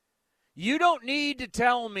 You don't need to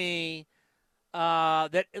tell me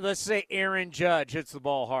that, let's say, Aaron Judge hits the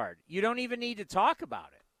ball hard. You don't even need to talk about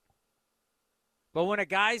it. But when a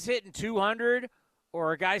guy's hitting 200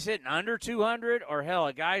 or a guy's hitting under 200 or, hell,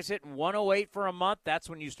 a guy's hitting 108 for a month, that's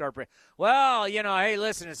when you start – well, hey,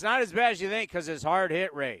 listen, it's not as bad as you think because it's hard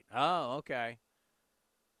hit rate. Oh, okay.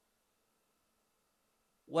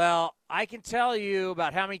 Well, I can tell you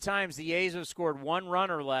about how many times the A's have scored 1 run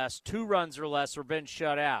or less, 2 runs or less, or been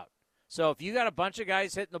shut out. So if you got a bunch of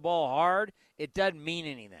guys hitting the ball hard, it doesn't mean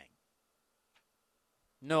anything.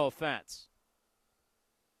 No offense.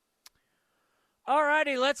 All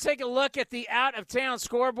righty, let's take a look at the out-of-town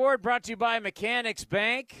scoreboard brought to you by Mechanics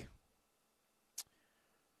Bank.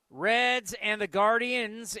 Reds and the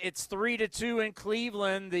Guardians, it's 3-2 in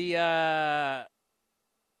Cleveland. The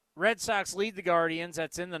Red Sox lead the Guardians.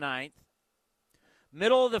 That's in the 9th.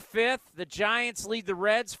 Middle of the 5th, the Giants lead the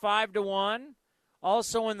Reds 5-1.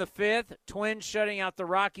 Also in the 5th, Twins shutting out the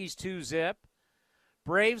Rockies 2-0.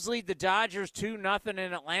 Braves lead the Dodgers 2-0 in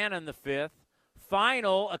Atlanta in the 5th.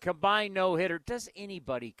 Final, a combined no-hitter. Does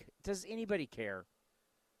anybody care?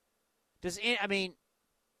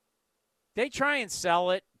 They try and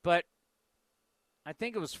sell it, but I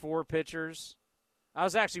think it was 4 pitchers. I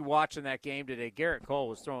was actually watching that game today. Garrett Cole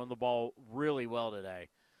was throwing the ball really well today.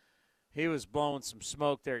 He was blowing some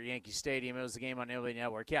smoke there at Yankee Stadium. It was the game on MLB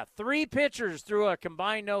Network. Yeah, 3 pitchers threw a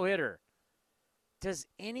combined no-hitter. Does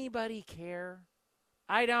anybody care?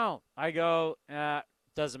 I don't. I go,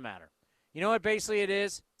 doesn't matter. You know what basically it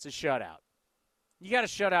is? It's a shutout. You got a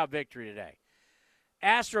shutout victory today.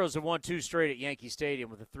 Astros have won 2 straight at Yankee Stadium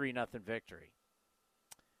with a 3-0 victory.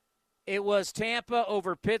 It was Tampa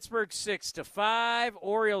over Pittsburgh 6-5.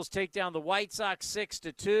 Orioles take down the White Sox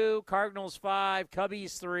 6-2. Cardinals 5.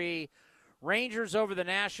 Cubbies 3. Rangers over the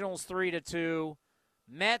Nationals 3-2.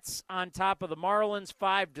 Mets on top of the Marlins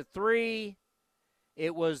 5-3.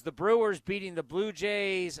 It was the Brewers beating the Blue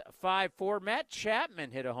Jays 5-4. Matt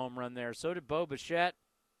Chapman hit a home run there. So did Bo Bichette.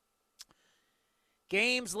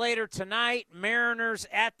 Games later tonight, Mariners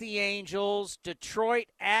at the Angels, Detroit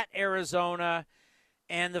at Arizona,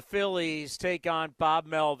 and the Phillies take on Bob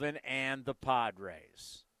Melvin and the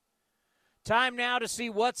Padres. Time now to see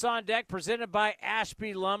what's on deck, presented by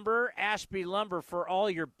Ashby Lumber. Ashby Lumber for all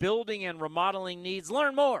your building and remodeling needs.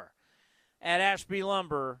 Learn more at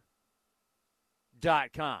ashbylumber.com.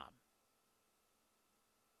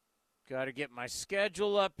 Got to get my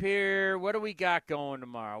schedule up here. What do we got going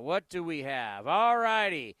tomorrow? What do we have? All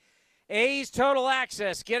righty. A's Total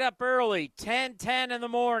Access. Get up early, 10:10 in the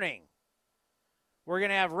morning. We're going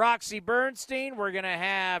to have Roxy Bernstein. We're going to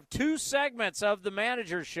have 2 segments of the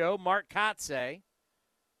Manager Show, Mark Kotze.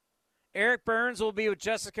 Eric Burns will be with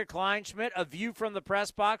Jessica Kleinschmidt. A View from the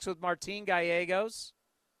Press Box with Martin Gallegos.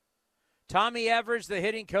 Tommy Everidge, the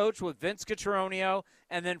hitting coach, with Vince Cotroneo.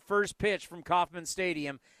 And then First Pitch from Kauffman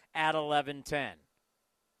Stadium at 11:10.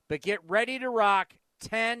 But get ready to rock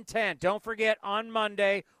 10:10. Don't forget, on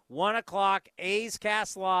Monday, 1 o'clock, A's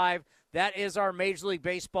Cast Live. That is our Major League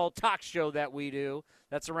Baseball talk show that we do.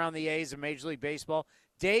 That's around the A's and Major League Baseball.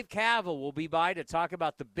 Dave Cavill will be by to talk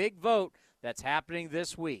about the big vote that's happening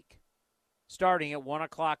this week, starting at 1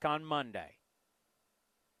 o'clock on Monday.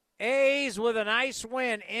 A's with a nice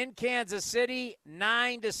win in Kansas City,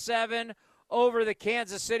 9-7 over the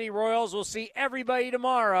Kansas City Royals. We'll see everybody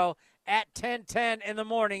tomorrow at 10:10 in the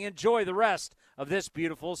morning. Enjoy the rest of this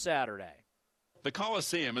beautiful Saturday. The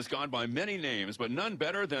Coliseum has gone by many names, but none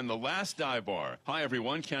better than the Last Dive Bar. Hi,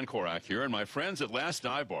 everyone. Ken Korak here, and my friends at Last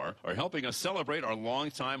Dive Bar are helping us celebrate our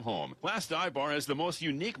longtime home. Last Dive Bar has the most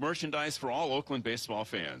unique merchandise for all Oakland baseball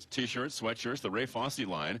fans. T-shirts, sweatshirts, the Ray Fosse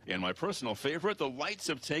line, and my personal favorite, the lights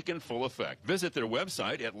have taken full effect. Visit their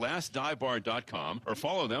website at lastdivebar.com or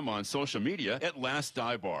follow them on social media at Last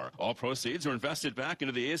Dive Bar. All proceeds are invested back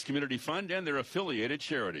into the A's Community Fund and their affiliated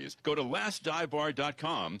charities. Go to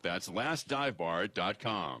lastdivebar.com. That's lastdivebar.com.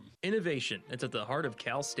 Innovation that's at the heart of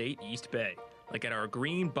Cal State East Bay, like at our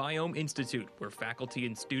Green Biome Institute, where faculty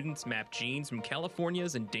and students map genes from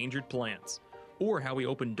California's endangered plants, or how we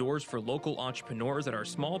open doors for local entrepreneurs at our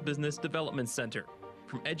Small Business Development Center.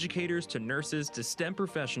 From educators to nurses to STEM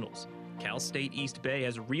professionals, Cal State East Bay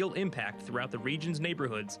has real impact throughout the region's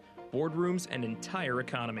neighborhoods, boardrooms, and entire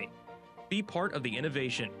economy. Be part of the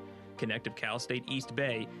innovation. Connect with Cal State East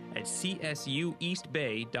Bay at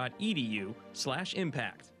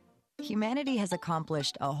csueastbay.edu/impact. Humanity has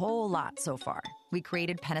accomplished a whole lot so far. We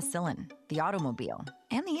created penicillin, the automobile,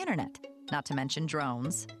 and the internet, not to mention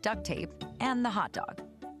drones, duct tape, and the hot dog.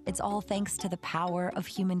 It's all thanks to the power of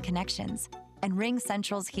human connections. And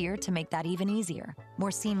RingCentral's here to make that even easier, more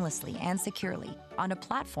seamlessly and securely, on a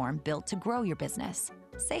platform built to grow your business.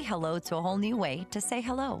 Say hello to a whole new way to say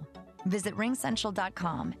hello. Visit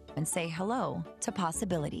ringcentral.com and say hello to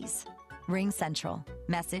possibilities. RingCentral.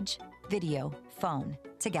 Message, video, phone,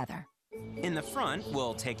 together. In the front,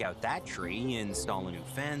 we'll take out that tree, install a new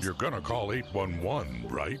fence. You're gonna call 811,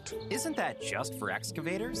 right? Isn't that just for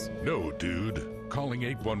excavators? No, dude. Calling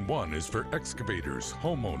 811 is for excavators,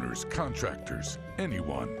 homeowners, contractors,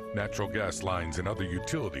 anyone. Natural gas lines and other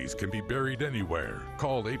utilities can be buried anywhere.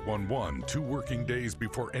 Call 811 2 working days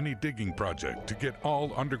before any digging project to get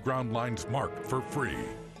all underground lines marked for free.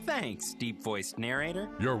 Thanks, deep-voiced narrator.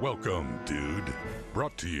 You're welcome, dude.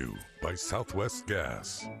 Brought to you by Southwest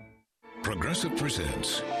Gas. Progressive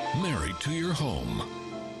presents Married to Your Home.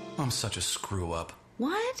 I'm such a screw-up.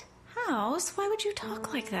 What? House? Why would you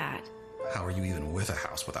talk like that? How are you even with a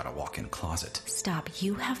house without a walk-in closet? Stop.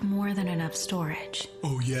 You have more than enough storage.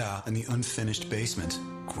 Oh, yeah, and the unfinished basement.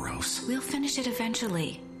 Gross. We'll finish it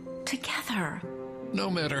eventually. Together. No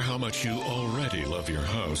matter how much you already love your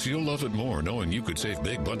house, you'll love it more knowing you could save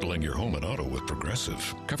big bundling your home and auto with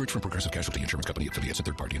Progressive. Coverage from Progressive Casualty Insurance Company, affiliates, and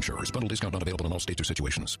third-party insurers. Bundle discount not available in all states or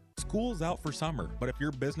situations. School's out for summer, but if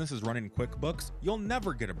your business is running QuickBooks, you'll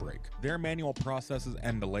never get a break. Their manual processes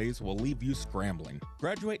and delays will leave you scrambling.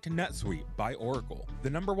 Graduate to NetSuite by Oracle, the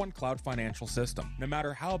 #1 cloud financial system. No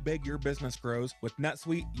matter how big your business grows, with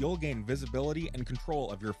NetSuite, you'll gain visibility and control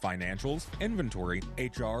of your financials, inventory,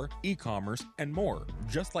 HR, e-commerce, and more.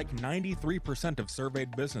 Just like 93% of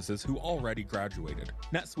surveyed businesses who already graduated.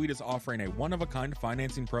 NetSuite is offering a one-of-a-kind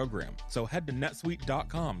financing program, so head to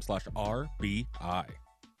netsuite.com/RBI.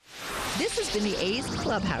 This has been the A's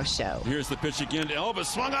Clubhouse Show. Here's the pitch again to Elvis.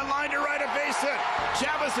 Swung on line to right, a base hit.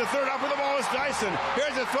 Chavez to third, up with the ball is Dyson.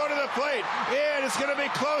 Here's a throw to the plate. And it's going to be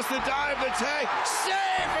close. The dive, the tag.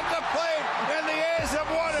 Safe at the plate. And the A's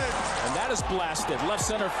have won it. And that is blasted. Left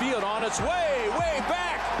center field on its way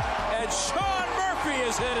back. And Sean Murphy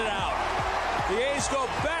is hit it out. The A's go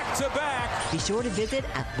back-to-back. Be sure to visit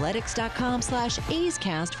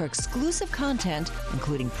athletics.com/A'sCast for exclusive content,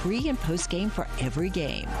 including pre- and post-game for every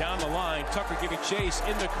game. Down the line, Tucker giving chase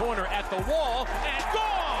in the corner at the wall, and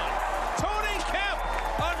gone! Tony Kemp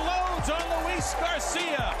unloads on Luis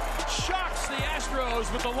Garcia. Shocks the Astros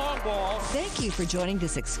with the long ball. Thank you for joining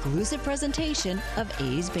this exclusive presentation of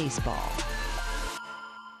A's Baseball.